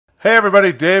Hey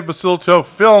everybody, Dave Basulto,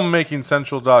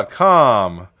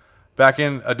 filmmakingcentral.com. Back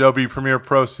in Adobe Premiere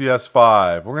Pro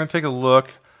CS5. We're going to take a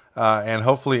look and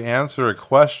hopefully answer a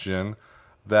question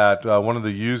that one of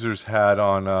the users had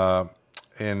on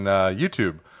in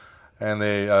YouTube. And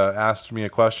they asked me a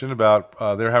question about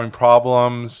they're having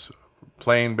problems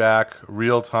playing back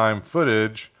real-time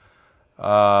footage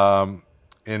in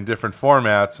different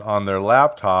formats on their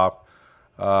laptop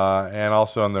and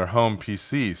also on their home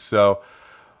PC. So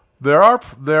there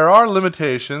are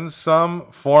limitations. Some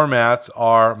formats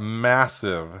are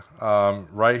massive.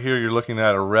 Right here, you're looking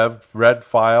at a red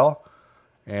file,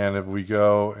 and if we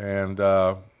go and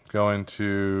go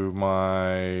into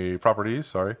my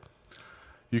properties,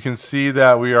 you can see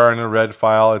that we are in a red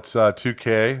file. It's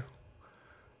 2K,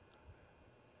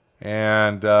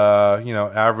 and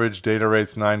average data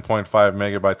rate's 9.5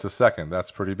 megabytes a second. That's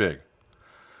pretty big.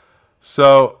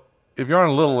 So if you're on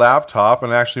a little laptop,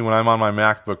 and actually when I'm on my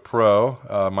MacBook Pro,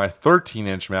 my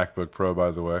 13-inch MacBook Pro,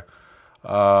 by the way,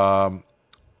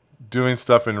 doing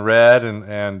stuff in red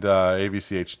and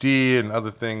ABC HD and other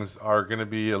things are going to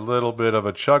be a little bit of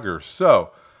a chugger.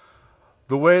 So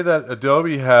the way that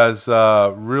Adobe has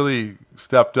really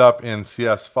stepped up in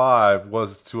CS5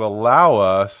 was to allow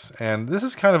us, and this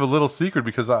is kind of a little secret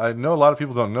because I know a lot of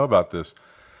people don't know about this.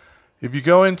 If you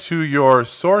go into your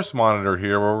source monitor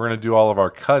here, where we're going to do all of our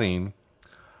cutting,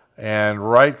 and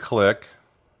right-click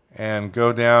and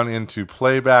go down into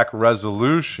playback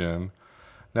resolution.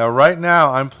 Now, right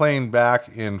now, I'm playing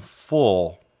back in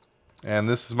full, and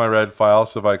this is my red file.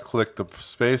 So if I click the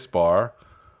space bar,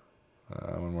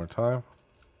 one more time,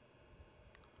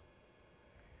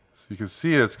 so you can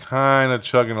see it's kind of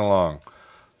chugging along.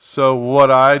 So what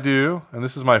I do, and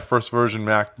this is my first version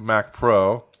Mac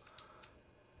Pro.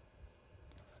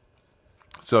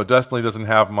 So it definitely doesn't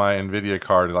have my NVIDIA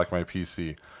card like my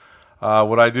PC.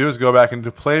 What I do is go back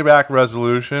into playback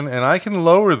resolution, and I can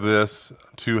lower this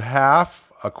to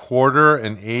half, a quarter,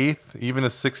 an eighth, even a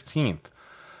 16th.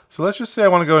 So let's just say I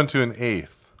want to go into an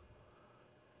eighth.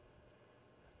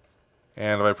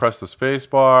 And if I press the space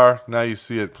bar, now you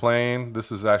see it playing.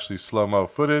 This is actually slow-mo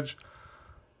footage.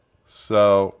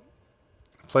 So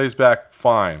it plays back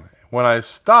fine. When I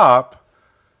stop,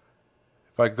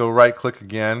 if I go right-click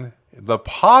again, the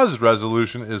pause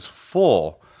resolution is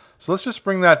full. So let's just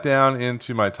bring that down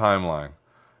into my timeline.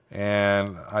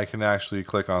 And I can actually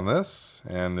click on this,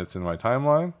 and it's in my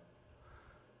timeline.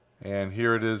 And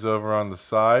here it is over on the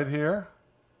side here.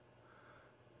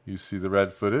 You see the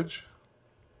red footage.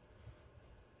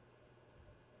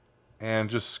 And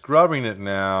just scrubbing it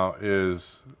now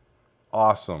is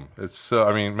awesome. It's so,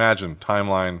 imagine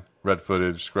timeline, red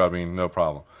footage, scrubbing, no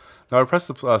problem. Now I press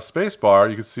the space bar,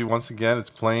 you can see once again it's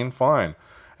playing fine.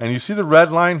 And you see the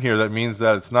red line here, that means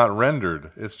that it's not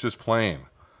rendered, it's just playing.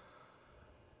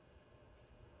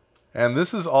 And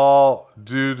this is all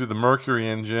due to the Mercury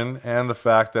engine and the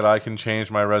fact that I can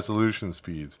change my resolution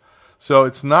speeds. So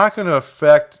it's not going to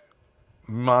affect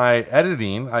my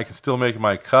editing. I can still make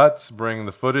my cuts, bring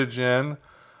the footage in,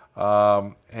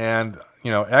 and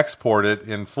export it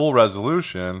in full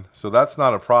resolution. So that's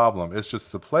not a problem. It's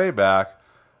just the playback.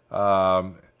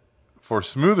 For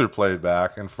smoother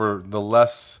playback and for the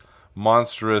less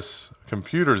monstrous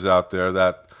computers out there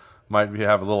that might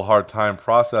have a little hard time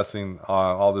processing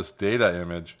all this data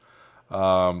image,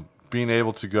 being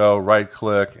able to go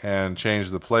right-click and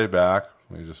change the playback.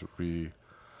 Let me just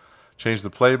change the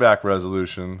playback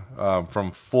resolution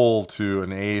from full to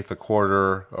an eighth, a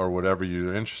quarter, or whatever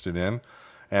you're interested in,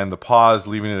 and the pause,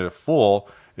 leaving it at full,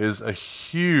 is a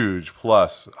huge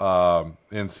plus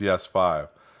in CS5.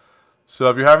 So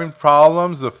if you're having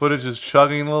problems, the footage is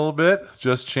chugging a little bit,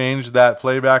 just change that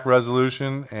playback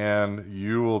resolution and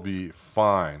you will be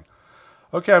fine.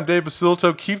 Okay, I'm Dave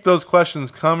Basulto. Keep those questions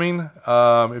coming.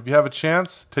 If you have a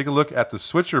chance, take a look at the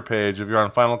switcher page. If you're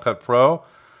on Final Cut Pro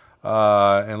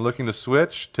and looking to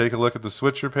switch, take a look at the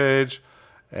switcher page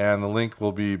and the link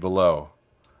will be below.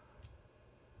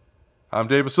 I'm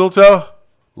Dave Basulto.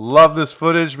 Love this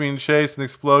footage being chased and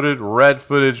exploded. Red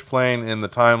footage playing in the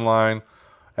timeline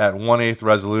at 1/8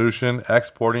 resolution,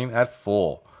 exporting at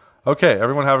full. Okay,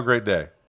 everyone have a great day.